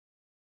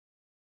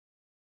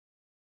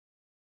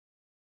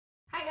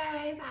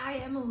guys, I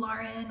am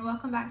Lauren.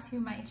 Welcome back to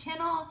my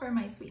channel for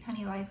my Sweet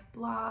Honey Life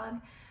blog.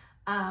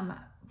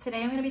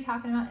 Today I'm going to be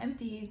talking about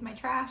Empties, my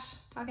trash,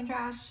 talking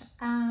trash.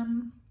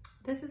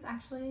 This is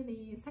actually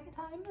the second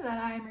time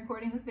that I'm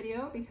recording this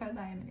video because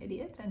I am an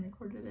idiot and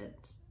recorded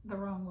it the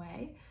wrong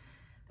way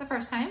the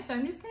first time. So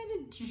I'm just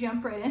going to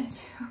jump right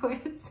into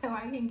it so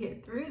I can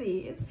get through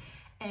these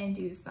and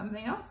do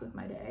something else with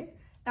my day.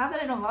 Not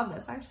that I don't love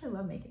this, I actually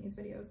love making these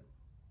videos,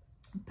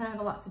 but I have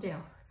a lot to do.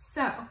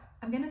 So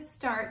I'm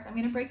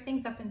gonna break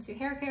things up into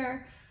hair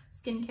care,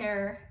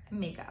 skincare, and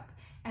makeup.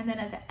 And then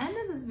at the end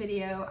of this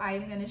video,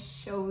 I'm gonna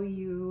show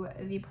you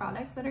the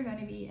products that are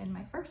gonna be in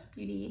my first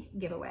beauty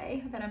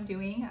giveaway that I'm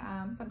doing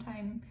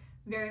sometime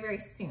very, very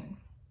soon.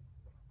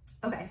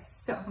 Okay,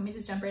 so let me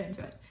just jump right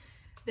into it.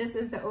 This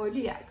is the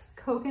OGX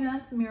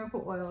Coconut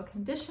Miracle Oil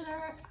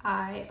Conditioner.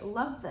 I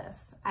love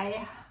this.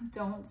 I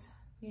don't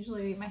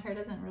usually, my hair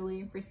doesn't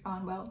really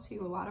respond well to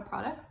a lot of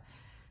products.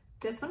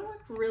 This one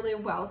worked really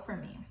well for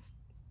me.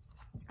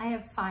 I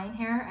have fine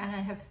hair and I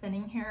have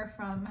thinning hair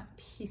from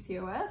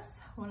PCOS,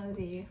 one of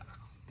the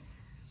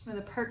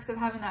perks of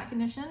having that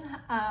condition.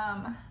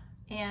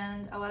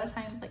 And a lot of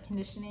times like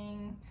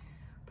conditioning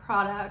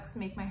products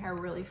make my hair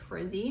really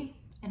frizzy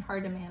and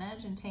hard to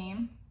manage and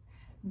tame.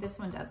 This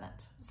one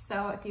doesn't.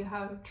 So if you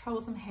have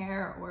troublesome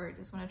hair or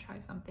just want to try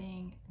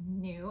something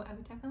new, I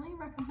would definitely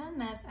recommend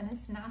this. And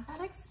it's not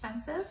that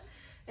expensive.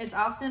 It's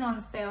often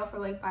on sale for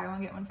like buy one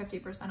get one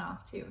 50%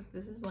 off too.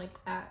 This is like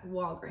at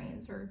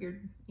Walgreens or your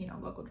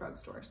local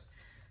drugstores.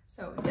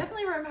 So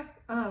definitely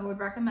would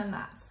recommend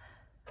that.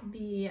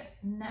 The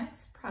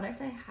next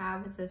product I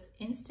have is this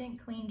Instant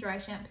Clean Dry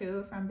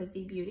Shampoo from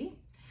Busy Beauty.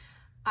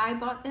 I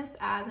bought this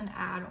as an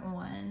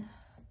add-on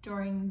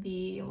during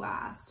the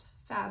last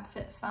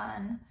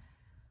FabFitFun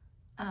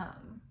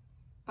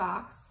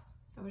box.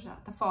 So was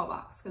that the fall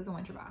box, because the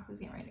winter box is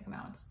getting ready to come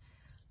out.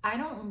 I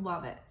don't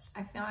love it.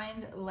 I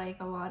find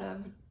like a lot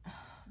of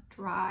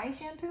dry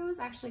shampoos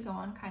actually go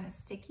on kind of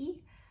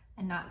sticky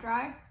and not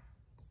dry.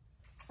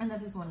 And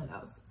this is one of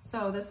those.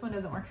 So this one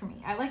doesn't work for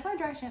me. I like my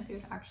dry shampoo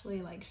to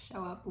actually like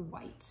show up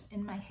white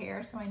in my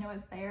hair so I know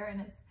it's there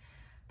and it's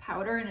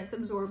powder and it's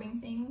absorbing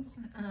things.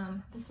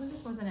 This one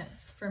just wasn't it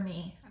for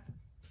me.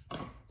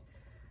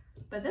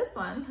 But this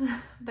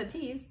one,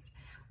 Batiste,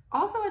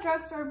 also a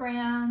drugstore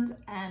brand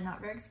and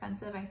not very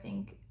expensive. I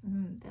think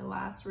the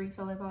last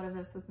refill I bought of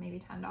this was maybe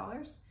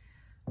 $10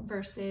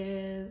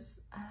 versus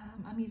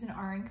I'm using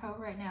R & Co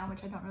right now,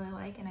 which I don't really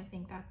like, and I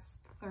think that's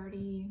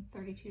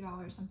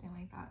 $32, something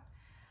like that.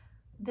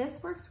 This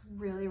works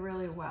really,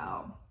 really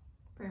well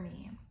for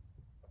me.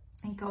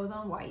 It goes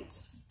on white,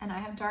 and I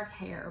have dark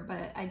hair,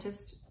 but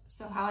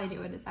so how I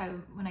do it is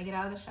when I get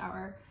out of the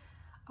shower,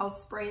 I'll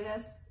spray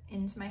this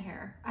into my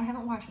hair. I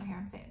haven't washed my hair,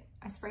 I'm saying.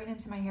 I spray it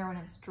into my hair when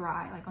it's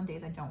dry, like on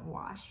days I don't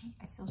wash.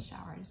 I still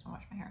shower, I just don't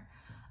wash my hair.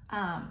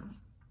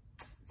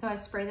 So I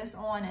spray this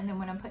on, and then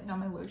when I'm putting all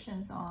my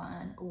lotions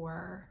on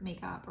or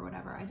makeup or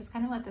whatever, I just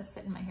kind of let this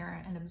sit in my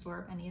hair and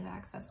absorb any of the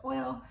excess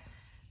oil.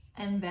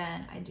 And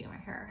then I do my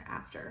hair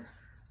after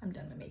I'm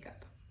done my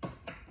makeup.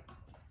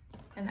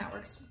 And that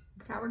works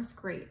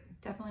great.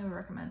 Definitely would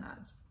recommend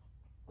that.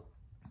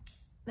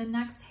 The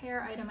next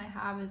hair item I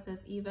have is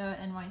this Eva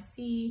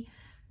NYC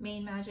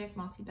Main Magic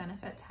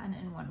Multi-Benefit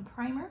 10-in-1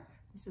 Primer.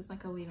 This is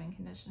like a leave-in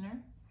conditioner.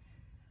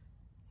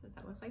 So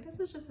that looks like. This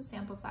is just a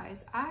sample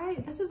size.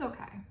 This was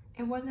okay.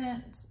 It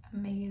wasn't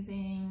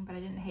amazing, but I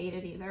didn't hate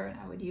it either, and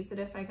I would use it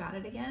if I got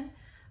it again.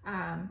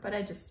 But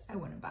I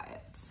wouldn't buy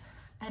it.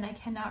 And I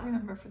cannot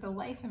remember for the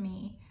life of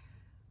me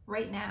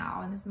right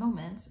now in this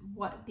moment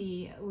what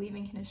the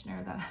leave-in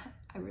conditioner that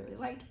I really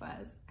liked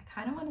was. I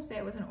kind of want to say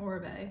it was an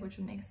Oribe, which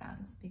would make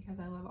sense because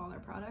I love all their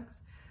products.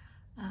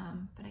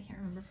 But I can't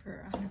remember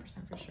for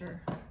 100% for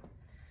sure.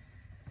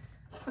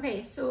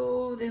 Okay,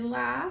 so the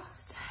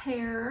last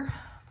hair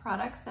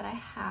products that I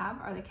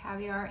have are the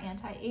Caviar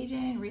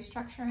Anti-Aging,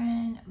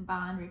 Restructuring,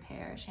 Bond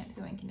Repair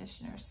Shampoo and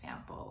Conditioner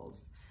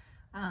samples.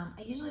 I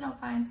usually don't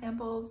find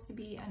samples to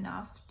be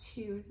enough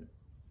to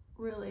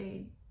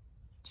really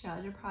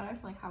judge a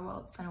product, like how well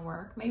it's gonna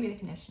work. Maybe the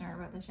conditioner,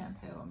 but the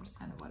shampoo, I'm just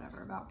kind of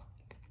whatever about.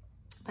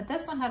 But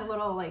this one had a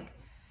little like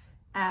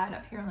ad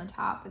up here on the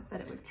top that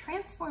said it would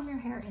transform your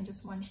hair in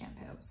just one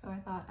shampoo. So I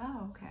thought,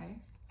 oh, okay,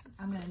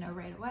 I'm gonna know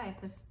right away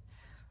if this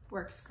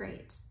works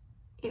great.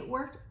 It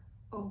worked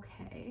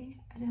okay.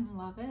 I didn't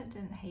love it,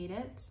 didn't hate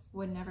it,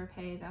 would never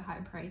pay the high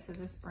price of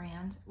this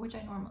brand, which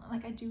I normally,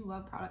 like I do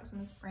love products from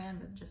this brand,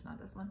 but just not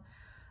this one.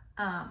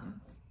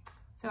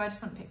 So I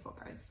just want to pay full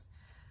price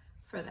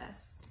for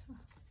this.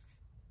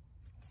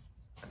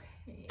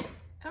 Okay.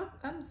 Oh,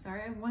 I'm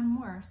sorry, I have one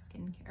more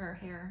skincare or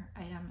hair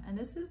item, and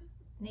this is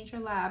Nature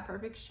Lab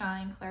Perfect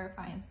Shine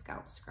Clarifying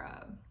Scalp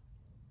Scrub.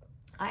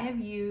 I have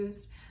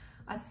used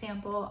a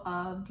sample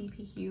of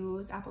DP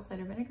Hue's apple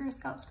cider vinegar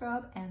scalp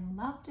scrub and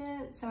loved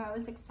it. So I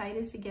was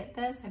excited to get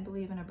this, I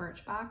believe in a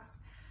Birchbox.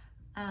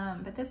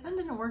 But this one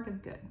didn't work as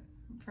good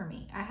for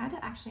me. I had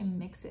to actually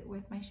mix it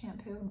with my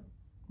shampoo.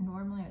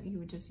 Normally you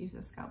would just use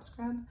a scalp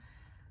scrub,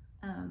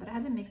 but I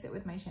had to mix it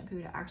with my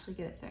shampoo to actually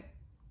get it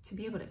to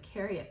be able to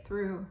carry it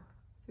through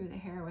through the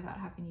hair without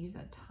having to use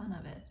a ton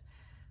of it.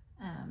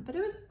 But it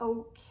was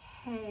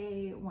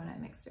okay when I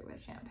mixed it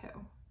with shampoo.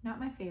 Not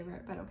my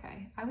favorite, but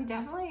okay. I would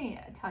definitely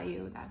tell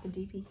you that the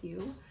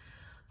DPQ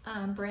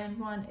brand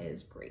one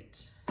is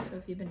great. So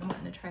if you've been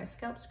wanting to try a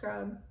scalp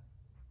scrub,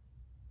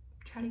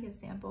 try to get a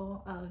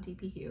sample of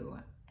DPQ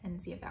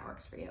and see if that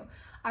works for you.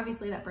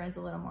 Obviously that brand's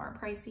a little more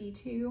pricey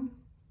too,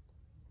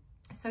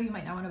 so you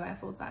might not want to buy a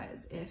full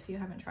size if you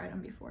haven't tried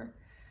them before.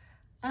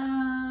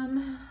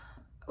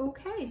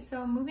 Okay,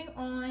 so moving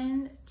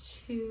on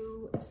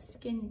to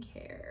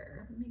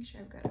skincare. Make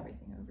sure I've got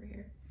everything over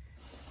here.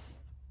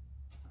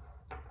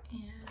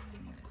 And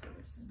I'm gonna throw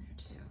this in there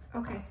too.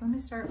 Okay, so let me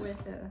start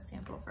with the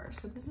sample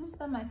first. So this is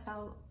the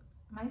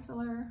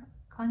micellar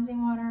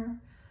cleansing water,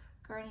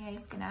 Garnier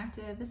Skin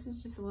Active. This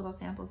is just a little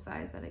sample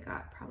size that I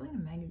got probably in a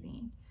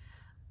magazine.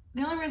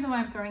 The only reason why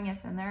I'm throwing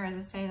this in there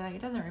is to say that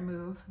it doesn't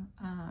remove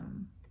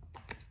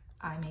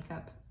eye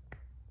makeup.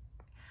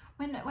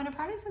 When a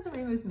product says it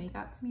removes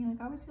makeup, to me,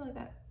 like, I always feel like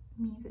that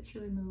means it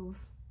should remove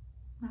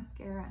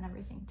mascara and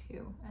everything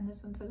too. And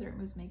this one says it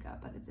removes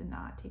makeup, but it did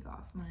not take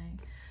off my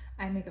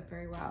eye makeup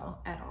very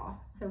well at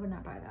all. So I would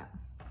not buy that.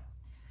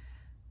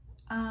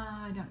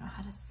 I don't know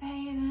how to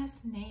say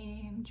this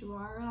name.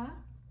 Juara,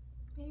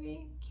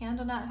 maybe?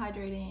 Candle Nut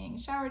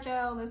Hydrating Shower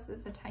Gel. This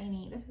is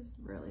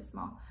really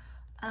small.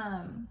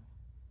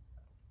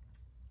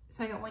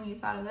 So I got one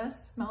use out of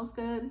this. Smells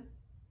good,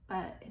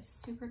 but it's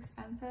super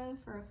expensive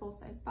for a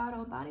full-size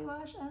bottle of body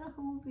wash. I don't know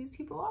who these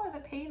people are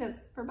that pay this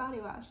for body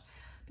wash,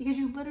 because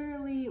you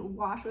literally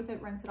wash with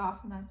it, rinse it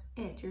off, and that's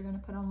it. You're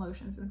gonna put on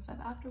lotions and stuff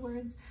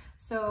afterwards.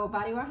 So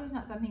body wash is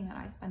not something that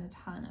I spend a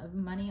ton of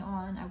money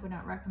on. I would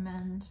not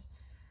recommend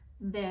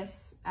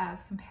this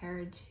as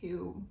compared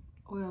to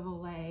Oil of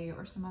Olay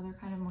or some other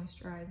kind of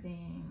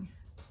moisturizing,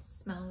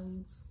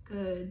 smells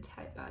good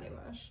type body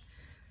wash.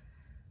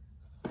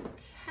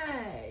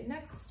 Okay,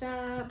 next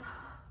up,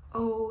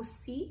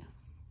 Osea.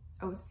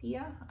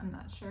 I'm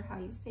not sure how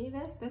you say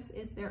this. This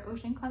is their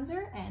Ocean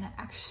Cleanser, and I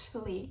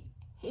actually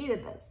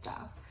hated this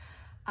stuff.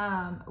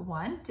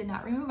 One, did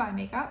not remove eye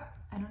makeup.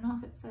 I don't know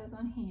if it says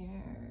on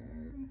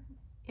here.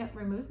 Yep,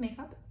 removes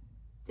makeup.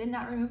 Did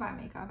not remove eye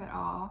makeup at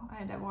all. I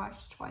had to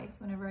wash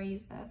twice whenever I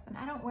use this, and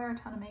I don't wear a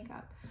ton of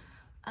makeup.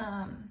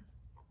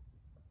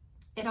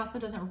 It also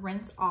doesn't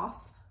rinse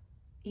off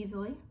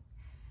easily.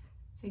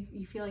 So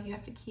you feel like you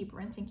have to keep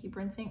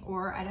rinsing,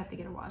 or I'd have to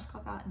get a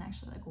washcloth out and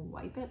actually like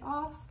wipe it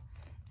off.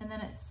 And then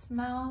it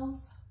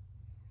smells,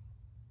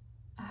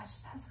 it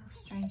just has a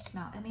strange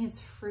smell. I mean,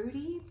 it's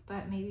fruity,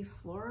 but maybe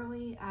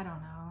florally, I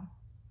don't know.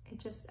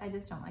 I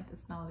just don't like the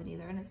smell of it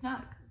either. And it's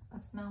not a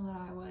smell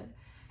that I would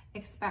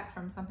expect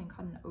from something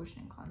called an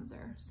Ocean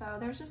Cleanser. So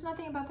there's just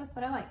nothing about this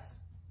that I liked.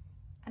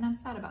 And I'm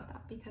sad about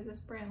that, because this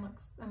brand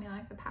looks, I mean, I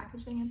like the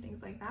packaging and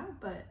things like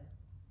that, but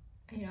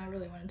you know, I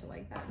really wanted to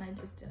like that and I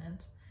just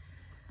didn't.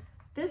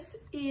 This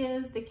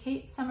is the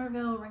Kate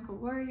Somerville Wrinkle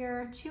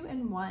Warrior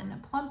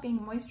 2-in-1 Plumping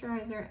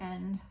Moisturizer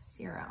and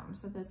Serum.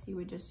 So this you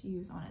would just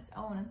use on its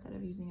own instead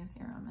of using a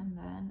serum and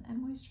then a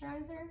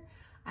moisturizer.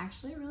 I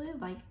actually really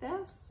like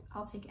this.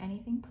 I'll take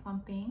anything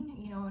plumping.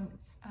 You know,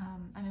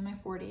 I'm in my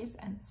 40s,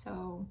 and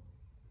so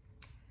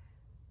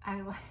I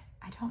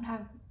don't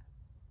have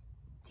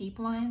deep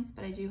lines,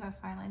 but I do have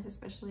fine lines,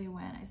 especially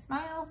when I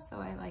smile. So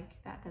I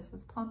like that this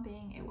was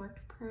plumping. It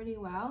worked pretty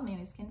well. It made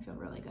my skin feel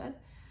really good.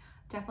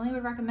 Definitely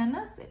would recommend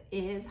this. It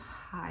is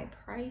high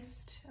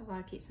priced. A lot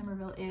of Kate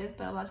Somerville is,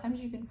 but a lot of times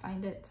you can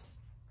find it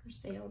for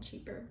sale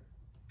cheaper.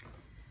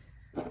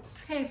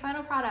 Okay,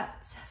 final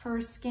products for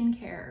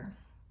skincare.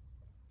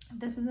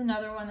 This is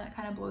another one that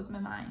kind of blows my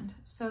mind.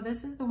 So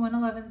this is the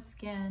 111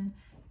 Skin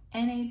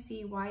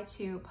NAC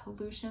Y2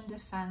 Pollution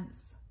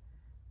Defense,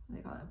 what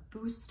do they call it?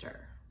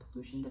 Booster.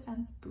 Pollution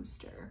Defense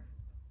Booster.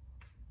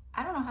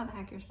 I don't know how the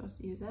heck you're supposed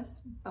to use this,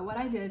 but what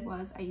I did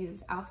was I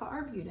used alpha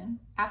arbutin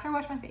after I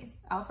washed my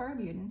face. Alpha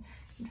arbutin.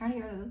 I'm trying to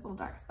get rid of this little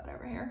dark spot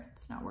over here.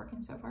 It's not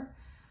working so far.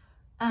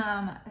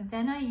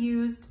 Then I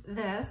used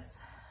this.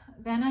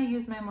 Then I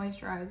used my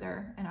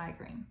moisturizer and eye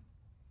cream.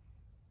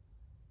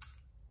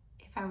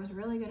 If I was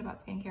really good about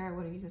skincare, I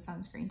would have used a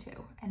sunscreen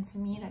too. And to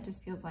me, that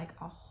just feels like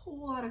a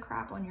whole lot of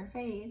crap on your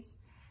face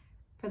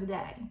for the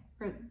day,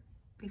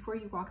 before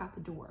you walk out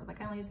the door. Like,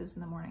 I only use this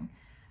in the morning.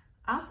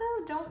 I also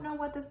don't know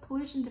what this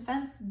pollution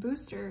defense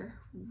booster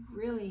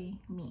really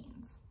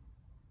means.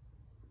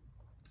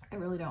 I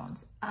really don't.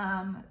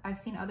 I've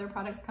seen other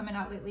products coming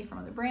out lately from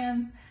other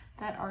brands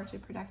that are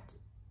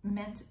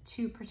meant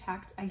to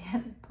protect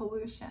against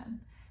pollution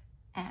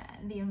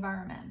and the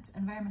environment,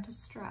 environmental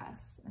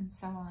stress, and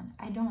so on.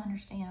 I don't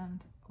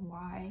understand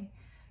why,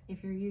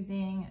 if you're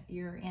using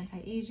your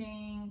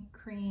anti-aging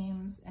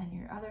creams and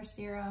your other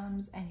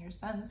serums and your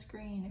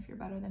sunscreen, if you're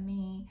better than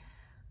me,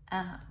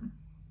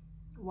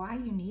 why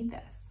you need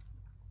this.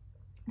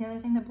 The other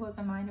thing that blows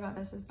my mind about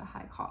this is the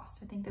high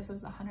cost. I think this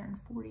was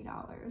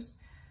 $140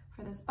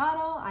 for this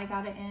bottle. I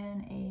got it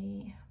in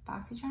a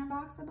BoxyCharm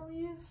box, I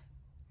believe.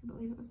 I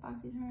believe it was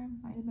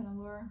BoxyCharm. Might have been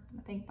Allure,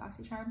 I think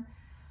BoxyCharm.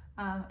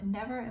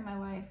 Never in my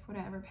life would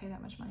I ever pay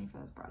that much money for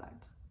this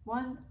product.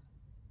 One,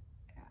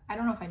 I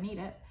don't know if I need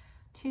it.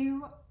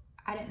 2,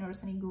 I didn't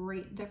notice any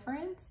great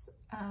difference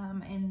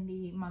in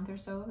the month or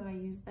so that I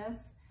used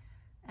this.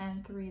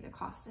 And 3, the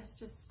cost is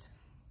just,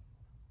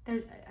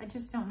 I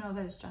just don't know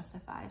that it's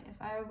justified.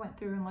 If I went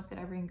through and looked at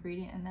every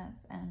ingredient in this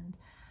and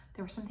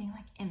there was something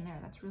like in there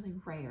that's really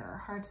rare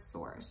or hard to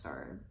source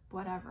or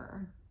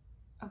whatever,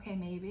 okay,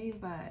 maybe,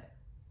 but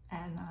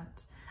I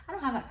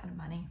don't have that kind of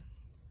money.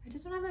 I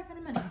just don't have that kind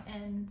of money,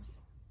 and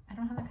I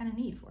don't have that kind of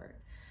need for it.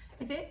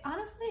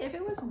 Honestly, if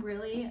it was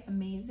really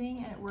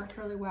amazing and it worked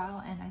really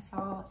well and I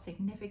saw a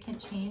significant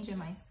change in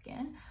my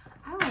skin,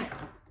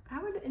 I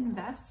would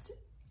invest,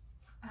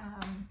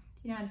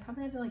 you know, I'd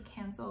probably have to like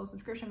cancel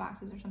subscription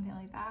boxes or something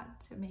like that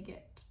to make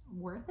it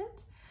worth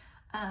it.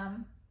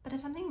 But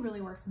if something really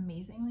works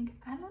amazing, like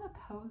I'm not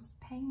opposed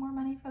to paying more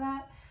money for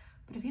that.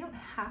 But if you don't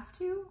have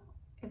to,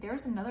 if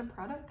there's another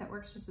product that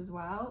works just as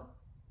well,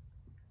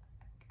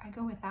 I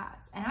go with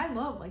that. And I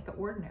love like The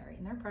Ordinary,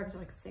 and their products are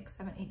like $6,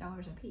 $7,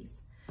 $8 a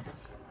piece.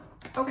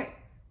 Okay,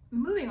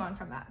 moving on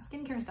from that,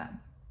 skincare is done.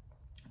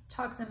 Let's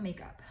talk some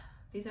makeup.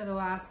 These are the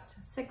last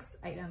 6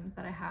 items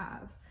that I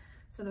have.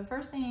 So the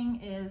first thing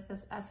is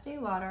this Estee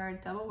Lauder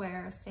Double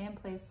Wear Stay in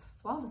Place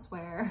Flawless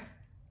Wear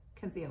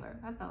Concealer.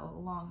 That's a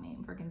long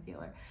name for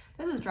concealer.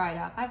 This is dried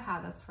up. I've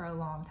had this for a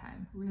long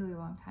time, really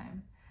long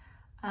time.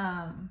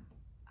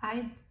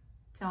 I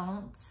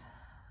don't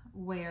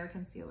wear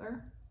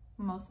concealer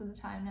most of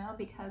the time now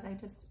because I'm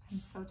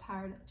so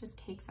tired. It just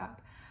cakes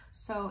up.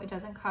 So it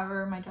doesn't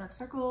cover my dark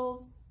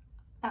circles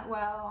that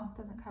well.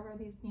 It doesn't cover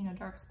these, you know,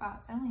 dark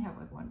spots. I only have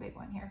like one big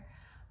one here.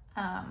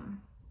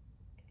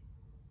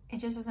 It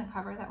just doesn't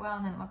cover that well,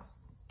 and then it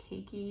looks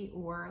cakey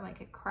or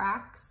like it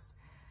cracks.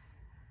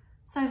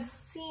 So I've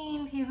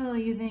seen people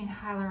using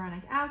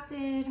hyaluronic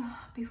acid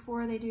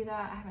before they do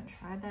that. I haven't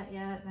tried that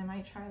yet. I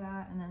might try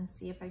that and then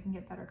see if I can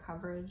get better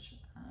coverage.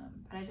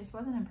 But I just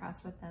wasn't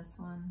impressed with this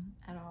one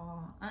at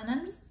all. And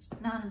I'm just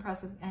not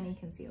impressed with any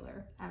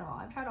concealer at all.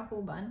 I've tried a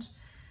whole bunch.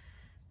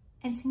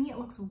 And to me, it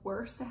looks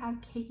worse to have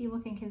cakey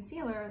looking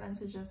concealer than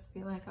to just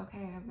be like,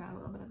 okay, I've got a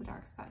little bit of a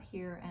dark spot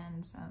here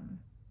and some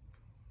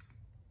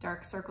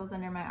dark circles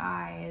under my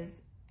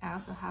eyes. I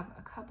also have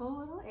a couple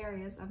little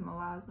areas of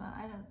melasma.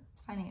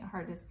 It's finding it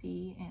hard to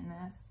see in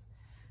this.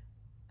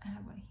 I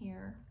have one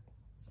here,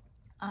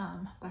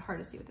 but hard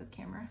to see with this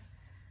camera.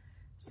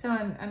 So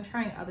I'm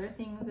trying other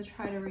things to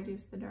try to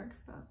reduce the dark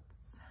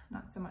spots.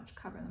 Not so much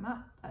cover them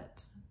up,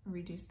 but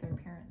reduce their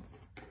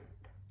appearance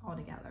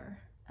altogether.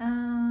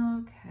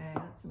 Okay,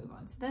 let's move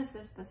on. So this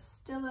is the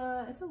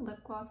Stila, it's a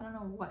lip gloss. I don't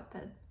know what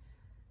the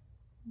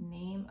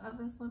name of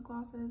this lip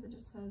gloss is. It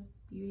just says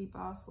Beauty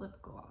Boss Lip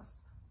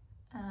Gloss.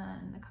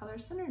 And the color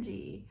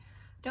Synergy.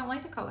 Don't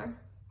like the color.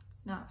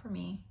 It's not for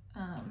me.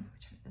 Turn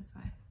it this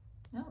way.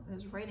 No,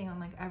 there's writing on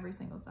like every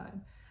single side.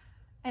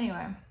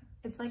 Anyway,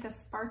 it's like a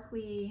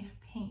sparkly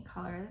pink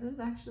color. This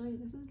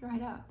is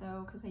dried up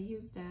though, because I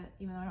used it,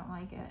 even though I don't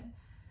like it,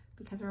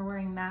 because we're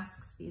wearing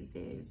masks these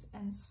days.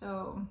 And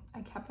so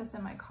I kept this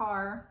in my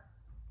car.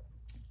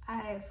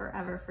 I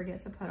forever forget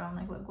to put on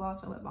like lip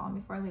gloss or lip balm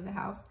before I leave the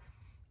house.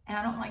 And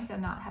I don't like to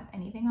not have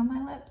anything on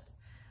my lips.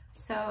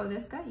 So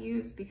this got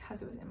used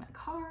because it was in my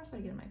car. So I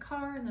get in my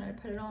car and then I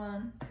put it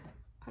on,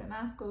 put a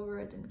mask over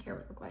it, didn't care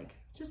what it looked like.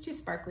 Just too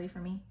sparkly for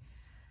me.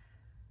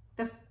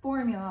 The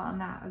formula on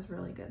that was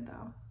really good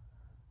though.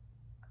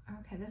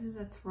 Okay, this is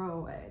a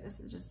throwaway. This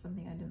is just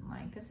something I didn't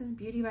like. This is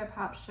Beauty by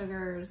Pop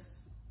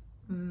Sugar's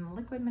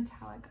Liquid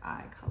Metallic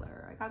Eye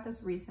Color. I got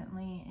this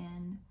recently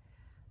in,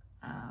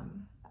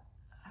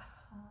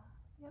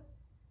 yep,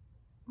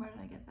 where did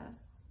I get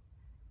this?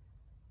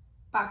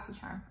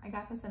 BoxyCharm. I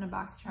got this in a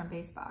BoxyCharm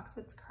base box.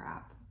 It's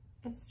crap.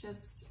 It's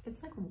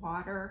like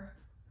water.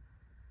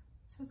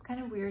 So it's kind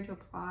of weird to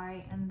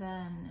apply, and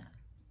then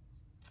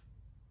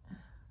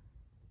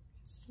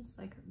it's just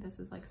like, this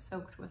is like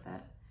soaked with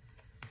it.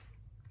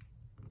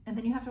 And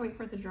then you have to wait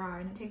for it to dry,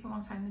 and it takes a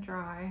long time to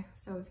dry.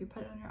 So if you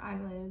put it on your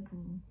eyelids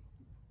and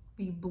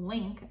you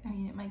blink, I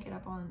mean, it might get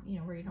up on, you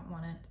know, where you don't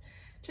want it.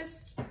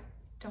 Just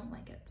don't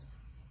like it.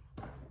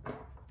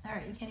 All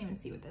right, you can't even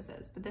see what this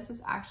is, but this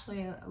is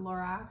actually a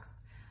Lorax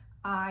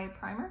eye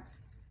primer.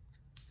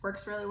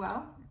 Works really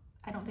well.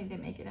 I don't think they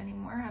make it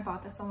anymore. I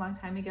bought this a long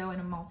time ago in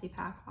a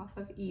multi-pack off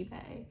of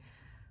eBay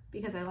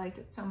because I liked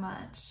it so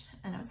much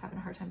and I was having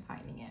a hard time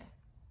finding it.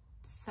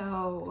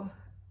 So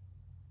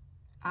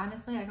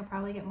honestly, I could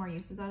probably get more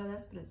uses out of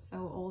this, but it's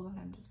so old that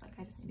I'm just like,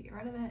 I just need to get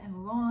rid of it and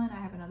move on. I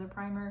have another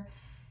primer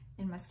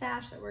in my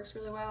stash that works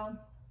really well.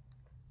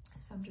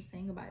 So I'm just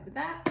saying goodbye to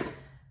that.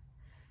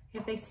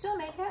 If they still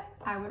make it,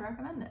 I would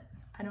recommend it.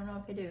 I don't know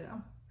if they do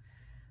though.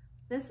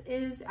 This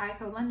is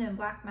Ico London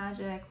Black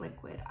Magic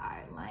Liquid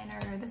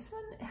Eyeliner. This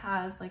one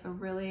has like a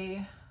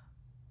really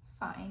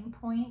fine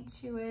point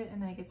to it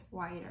and then it gets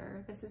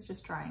wider. This is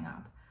just drying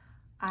up.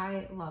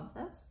 I love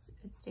this.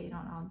 It stayed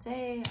on all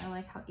day. I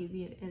like how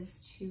easy it is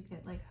to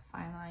get like a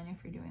fine line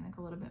if you're doing like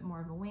a little bit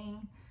more of a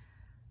wing.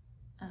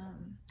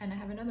 And I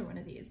have another one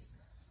of these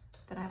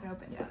that I haven't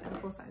opened yet, a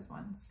full-size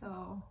one.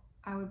 So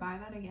I would buy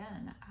that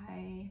again.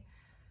 I'm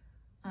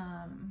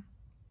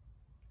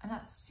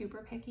not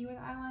super picky with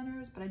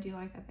eyeliners, but I do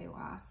like that they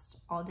last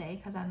all day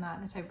because I'm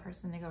not the type of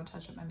person to go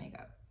touch up my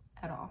makeup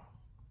at all.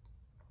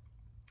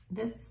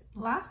 This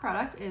last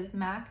product is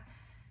MAC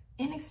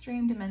in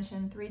Extreme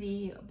Dimension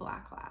 3D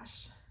Black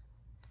Lash.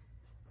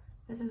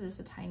 This is just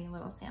a tiny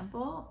little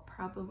sample,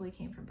 probably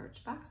came from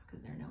Birchbox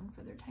because they're known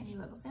for their tiny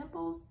little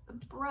samples. The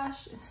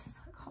brush is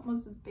like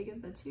almost as big as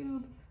the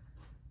tube.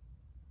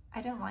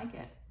 I don't like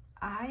it.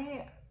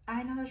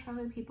 I know there's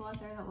probably people out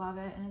there that love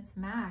it, and it's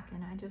MAC,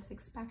 and I just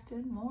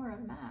expected more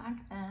of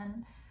MAC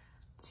than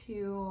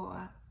to,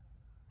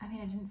 I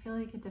mean, I didn't feel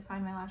like it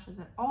defined my lashes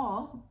at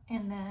all,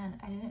 and then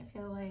I didn't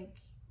feel like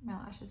my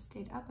lashes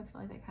stayed up. I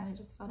feel like they kind of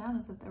just fell down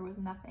as if there was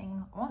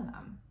nothing on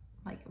them,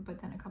 like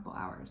within a couple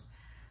hours.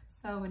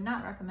 So I would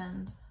not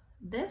recommend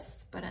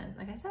this, but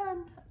like I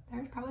said,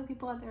 there's probably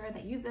people out there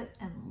that use it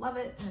and love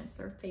it, and it's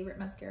their favorite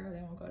mascara.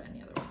 They won't go to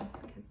any other one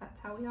because that's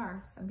how we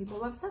are. Some people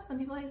love stuff, some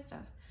people hate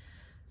stuff.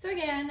 So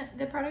again,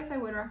 the products I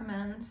would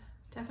recommend,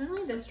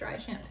 definitely this dry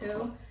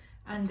shampoo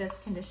and this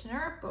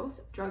conditioner, both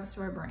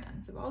drugstore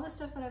brands. Of all the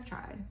stuff that I've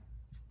tried,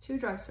 2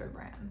 drugstore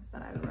brands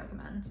that I would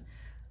recommend.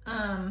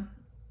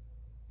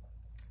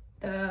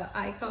 The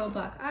Ico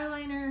Black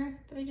Eyeliner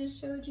that I just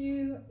showed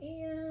you,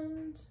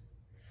 and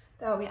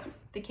oh yeah,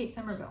 the Kate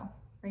Somerville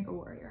Wrinkle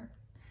Warrior.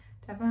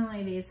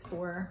 Definitely these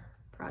 4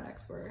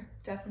 products were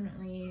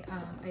definitely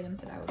items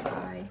that I would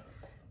buy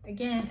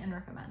again and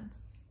recommend.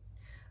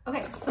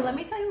 Okay, so let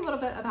me tell you a little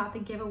bit about the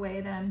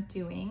giveaway that I'm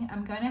doing.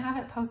 I'm going to have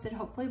it posted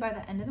hopefully by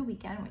the end of the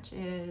weekend, which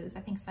is,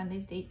 I think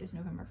Sunday's date is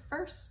November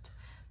 1st,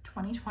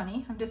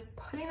 2020. I'm just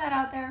putting that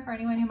out there for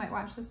anyone who might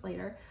watch this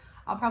later.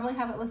 I'll probably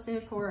have it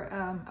listed for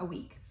a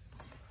week.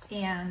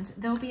 And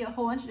there'll be a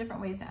whole bunch of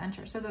different ways to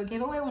enter. So the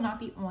giveaway will not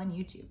be on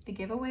YouTube. The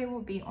giveaway will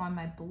be on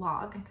my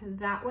blog, because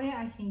that way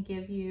I can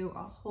give you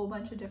a whole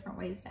bunch of different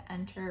ways to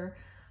enter,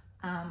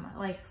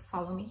 like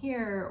follow me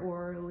here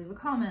or leave a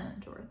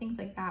comment or things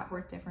like that,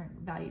 worth different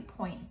valued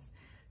points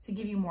to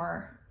give you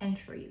more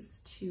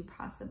entries to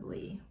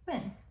possibly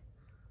win.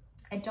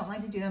 I don't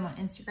like to do them on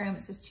Instagram.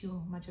 It's just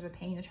too much of a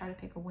pain to try to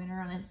pick a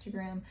winner on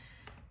Instagram.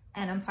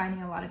 And I'm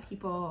finding a lot of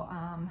people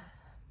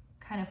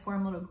kind of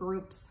form little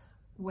groups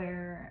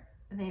where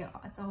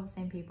it's all the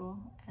same people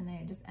and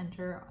they just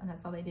enter and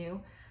that's all they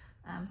do.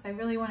 So I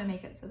really want to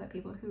make it so that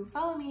people who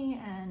follow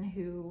me and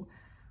who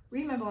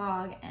read my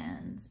blog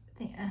and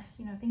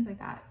you know, things like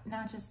that,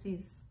 not just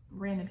these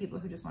random people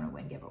who just want to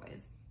win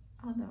giveaways,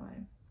 although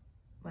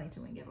I like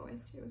to win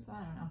giveaways too, so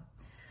I don't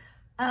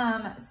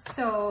know.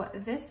 So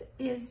this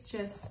is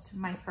just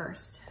my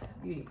first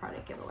beauty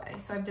product giveaway.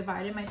 So I've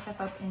divided my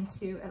stuff up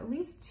into at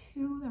least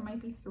 2, there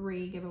might be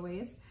 3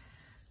 giveaways.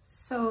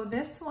 So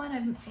this one,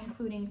 I'm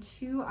including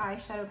 2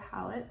 eyeshadow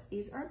palettes.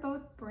 These are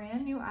both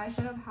brand new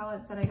eyeshadow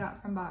palettes that I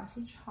got from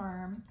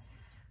BoxyCharm.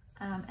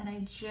 And I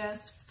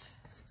just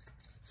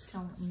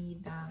don't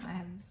need them. I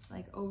have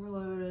like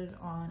overloaded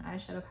on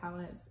eyeshadow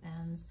palettes,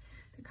 and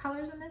the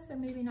colors in this are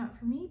maybe not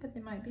for me, but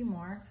they might be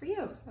more for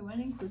you. So I want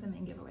to include them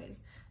in giveaways.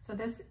 So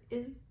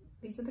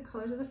these are the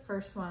colors of the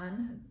first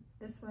one.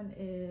 This one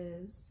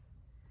is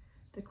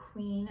the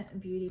Queen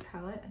Beauty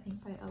palette, I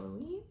think by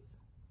Eloise.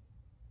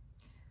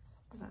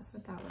 So that's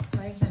what that looks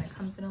like. Then it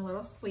comes in a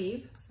little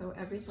sleeve, so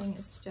everything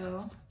is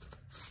still,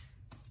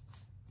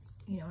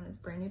 you know, in its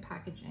brand new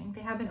packaging.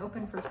 They have been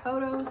open for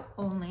photos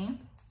only,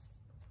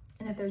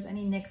 and if there's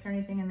any nicks or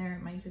anything in there,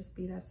 it might just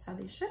be that's how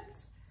they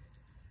shipped.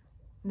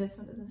 This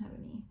one doesn't have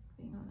anything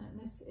on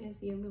it. This is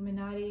the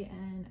Illuminati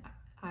and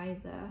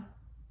Isa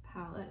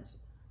palette.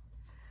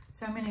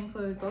 So I'm going to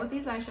include both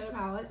these eyeshadow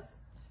palettes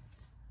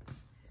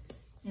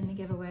in the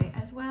giveaway,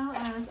 as well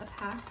as a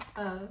pack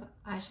of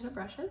eyeshadow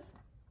brushes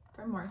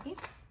from Morphe,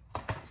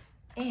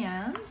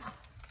 and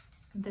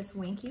this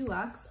Winky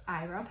Luxe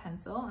eyebrow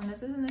pencil, and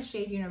this is in the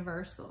shade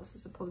Universal, so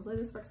supposedly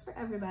this works for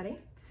everybody.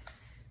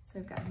 So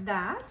we've got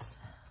that.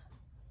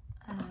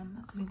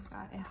 We've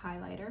got a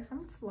highlighter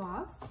from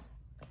Floss,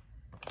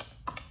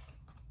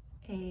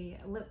 a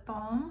lip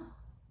balm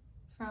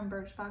from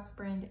Birchbox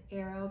brand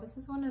Arrow. This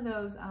is one of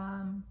those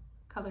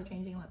color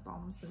changing lip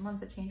balms, the ones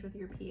that change with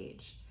your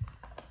pH.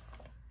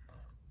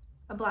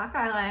 A black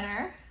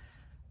eyeliner,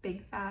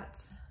 big fat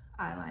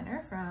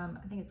eyeliner from,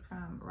 I think it's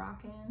from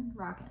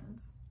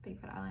Rockins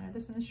big fat eyeliner.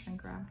 This one is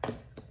shrink wrap.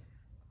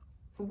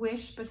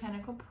 Wish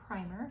Botanical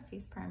Primer,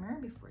 face primer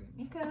before your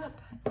makeup,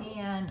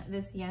 and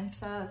this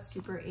Yensa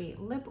Super 8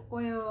 lip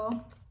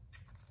oil,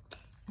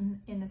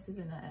 and this is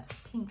in a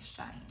pink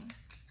shine.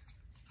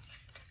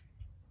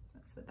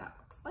 That's what that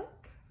looks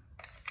like.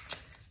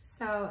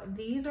 So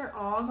these are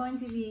all going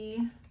to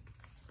be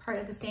part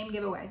of the same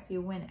giveaway, so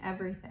you win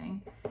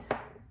everything.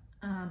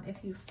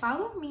 If you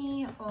follow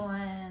me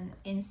on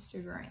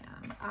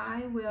Instagram,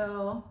 I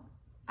will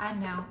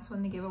announce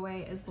when the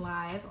giveaway is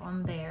live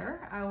on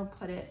there. I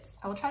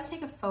will try to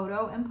take a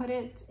photo and put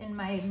it in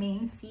my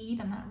main feed.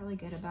 I'm not really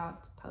good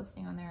about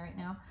posting on there right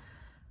now.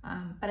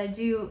 But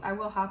I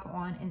will hop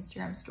on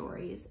Instagram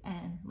stories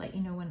and let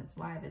you know when it's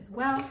live as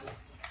well.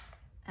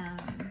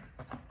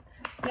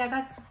 Yeah,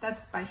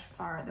 that's by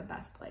far the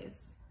best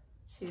place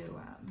to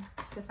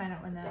find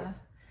out when the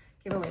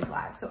giveaways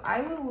live. So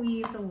I will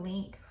leave the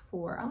link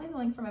I'll leave the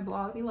link for my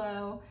blog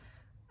below,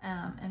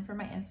 and for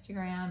my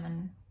Instagram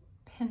and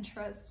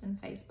Pinterest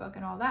and Facebook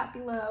and all that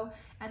below.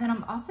 And then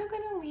I'm also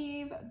gonna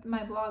leave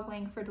my blog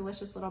link for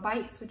Delicious Little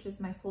Bites, which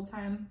is my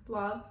full-time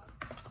blog.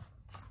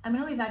 I'm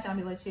gonna leave that down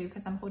below too,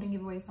 because I'm holding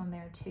giveaways on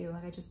there too.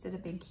 Like I just did a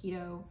big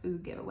keto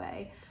food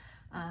giveaway.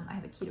 I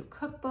have a keto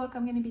cookbook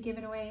I'm gonna be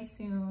giving away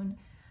soon.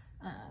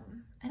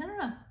 And I don't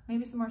know,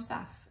 maybe some more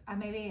stuff.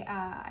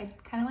 I'd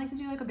kind of like to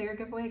do like a bigger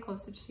giveaway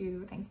closer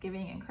to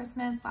Thanksgiving and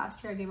Christmas.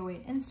 Last year I gave away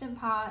an Instant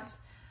Pot.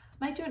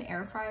 Might do an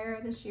air fryer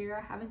this year.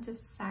 I haven't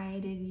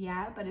decided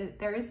yet, but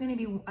there is going to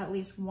be at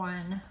least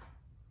one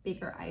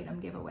bigger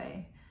item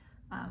giveaway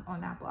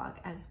on that blog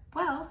as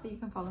well. So you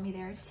can follow me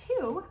there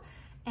too.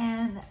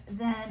 And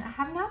then I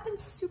have not been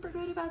super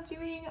good about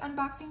doing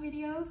unboxing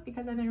videos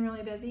because I've been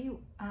really busy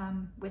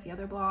with the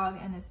other blog,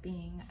 and this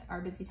being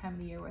our busy time of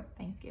the year with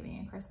Thanksgiving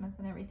and Christmas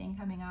and everything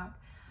coming up.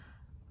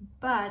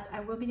 But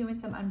I will be doing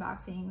some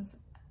unboxings.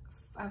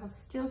 I will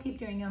still keep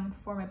doing them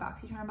for my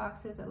BoxyCharm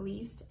boxes at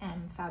least,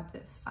 and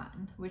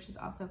FabFitFun, which is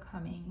also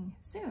coming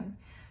soon.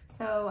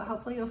 So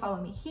hopefully you'll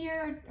follow me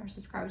here or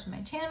subscribe to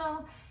my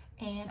channel,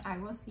 and I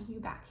will see you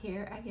back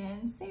here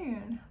again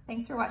soon.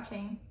 Thanks for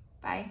watching.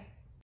 Bye.